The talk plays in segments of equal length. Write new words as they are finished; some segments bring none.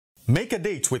Make a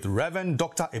date with Rev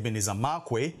Dr Ebenezer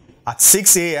Markwei at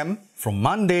 6 a.m. from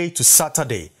Monday to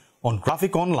Saturday on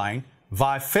Graphic Online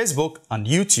via Facebook and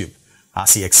YouTube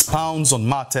as he expounds on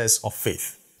matters of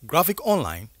faith. Graphic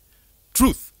Online,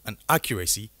 truth and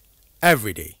accuracy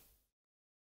every day.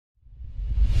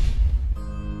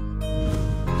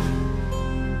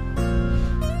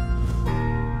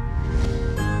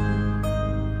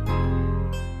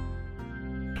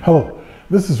 Hello,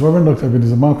 this is Rev Dr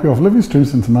Ebenezer Markwei of Living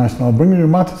Streams International, bringing you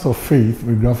matters of faith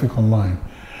with Graphic Online.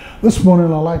 This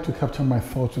morning I'd like to capture my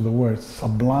thoughts with the words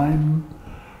sublime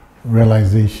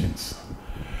realizations.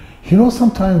 You know,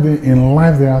 sometimes in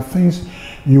life there are things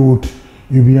you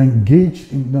be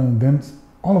engaged in, and then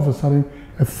all of a sudden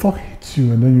a thought hits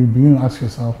you, and then you begin to ask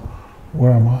yourself,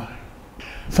 where am I?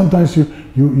 Sometimes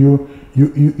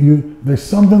there's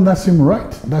something that seems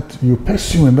right that you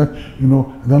pursue, and that, you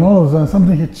know, then all of a sudden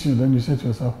something hits you, then you say to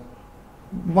yourself,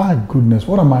 my goodness,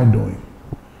 what am I doing?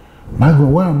 My God,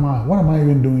 where am I? What am I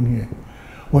even doing here?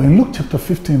 Well, in Luke chapter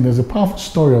 15, there's a powerful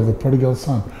story of the prodigal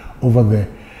son over there.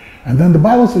 And then the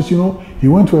Bible says, you know, he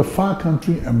went to a far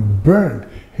country and burned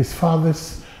his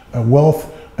father's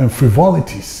wealth and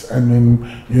frivolities and,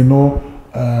 you know,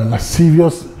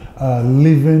 lascivious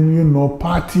living, you know,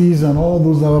 parties and all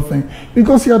those other things,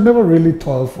 because he had never really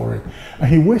toiled for it. And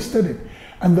he wasted it.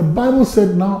 And the Bible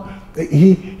said now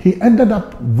he ended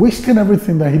up wasting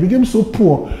everything, that he became so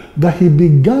poor that he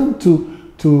began to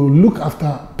look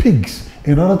after pigs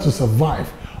in order to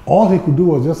survive. All he could do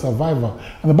was just survival.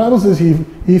 And the Bible says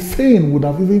he fain would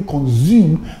have even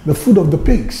consumed the food of the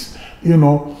pigs. You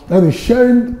know, that is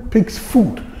sharing pig's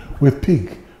food with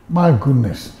pig. My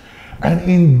goodness. And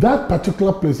in that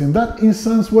particular place, in that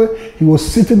instance where he was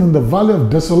sitting in the valley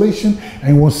of desolation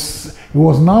and he was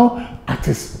now at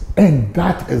his end,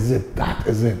 that is it, that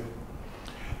is it.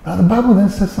 Now the Bible then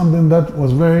says something that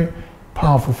was very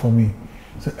powerful for me.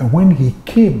 It said, and when he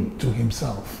came to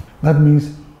himself, that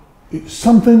means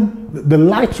something, the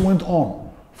lights went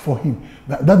on for him.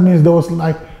 That means there was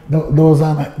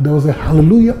a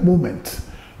hallelujah moment.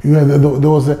 There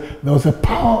was a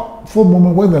powerful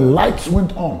moment where the lights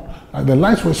went on. Like the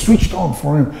lights were switched on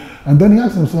for him. And then he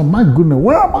asked himself, my goodness,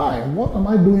 where am I? What am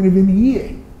I doing even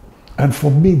here? And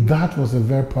for me, that was a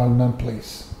very poignant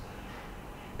place.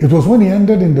 It was when he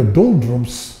ended in the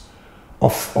doldrums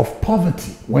of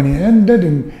poverty, when he ended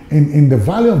in the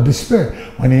valley of despair,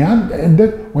 when he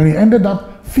ended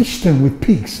up feasting with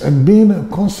pigs and being a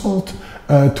consort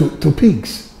to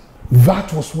pigs.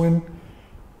 That was when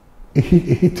it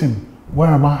hit him. Where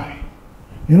am I?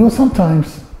 You know,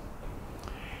 sometimes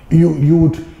you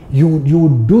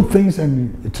would do things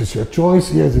and it is your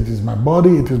choice. Yes, it is my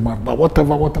body, it is my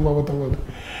whatever.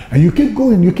 And you keep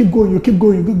going, you keep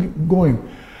going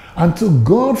until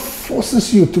God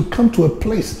forces you to come to a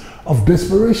place of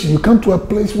desperation. You come to a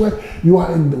place where you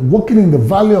are walking in the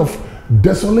valley of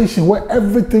desolation, where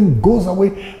everything goes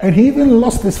away. And he even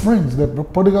lost his friends, the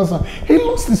prodigal son. He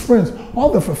lost his friends,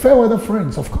 all the fair weather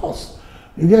friends, of course.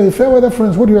 You get the fair weather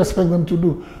friends, what do you expect them to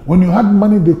do? When you had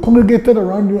money, they congregated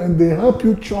around you and they help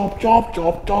you chop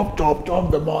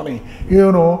the money,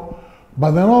 you know.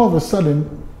 But then all of a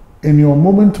sudden, in your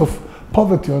moment of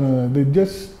poverty, they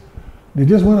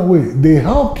just went away. They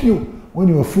helped you when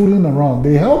you were fooling around.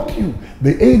 They helped you.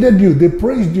 They aided you. They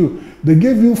praised you. They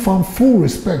gave you full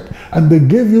respect. And they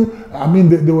gave you, I mean,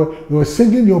 they were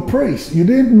singing your praise. You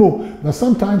didn't know that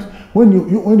sometimes when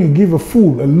you give a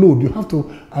fool a load, you have to,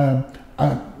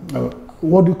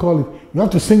 what do you call it? You have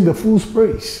to sing the fool's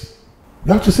praise.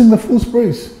 You have to sing the fool's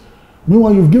praise.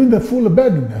 Meanwhile, you've given the fool a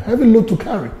burden, a heavy load to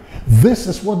carry. This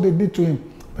is what they did to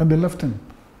him. And they left him.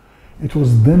 It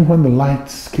was then when the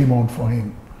lights came on for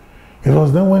him. It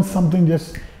was then when something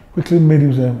just quickly made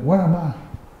him say, where am I?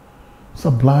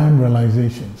 Sublime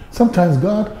realizations. Sometimes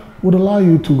God would allow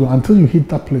you to go until you hit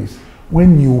that place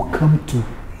when you come to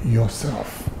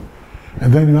yourself.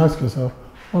 And then you ask yourself,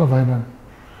 what have I done?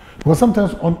 Because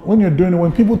sometimes when you're doing it,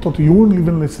 when people talk to you, you won't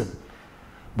even listen.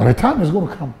 But a time is going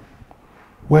to come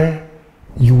where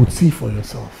you would see for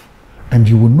yourself and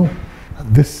you will know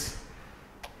that this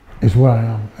is where I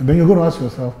am. And then you're going to ask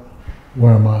yourself,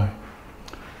 where am I?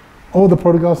 Oh, the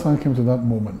prodigal son came to that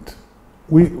moment.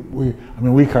 We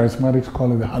charismatics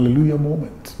call it the hallelujah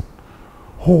moment.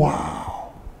 Oh,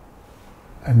 wow.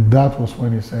 And that was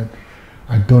when he said,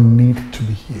 I don't need to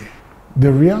be here.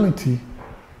 The reality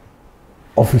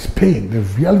of his pain, the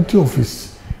reality of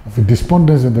his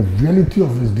despondence, and the reality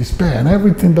of his despair and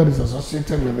everything that is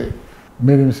associated with it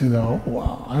made him say that, oh,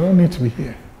 wow, I don't need to be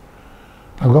here.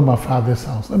 I've got my father's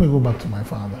house. Let me go back to my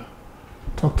father.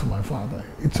 Talk to my father.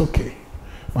 It's okay.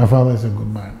 My father is a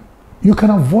good man. You can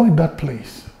avoid that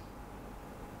place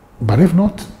But if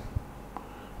not,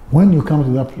 when you come to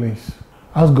that place,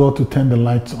 ask God to turn the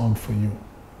lights on for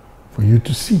you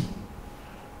to see,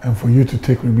 and for you to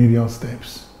take remedial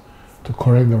steps to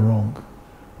correct the wrong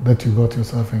that you got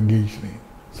yourself engaged in.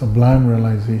 Sublime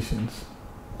realizations.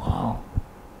 Wow.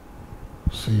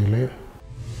 See you later.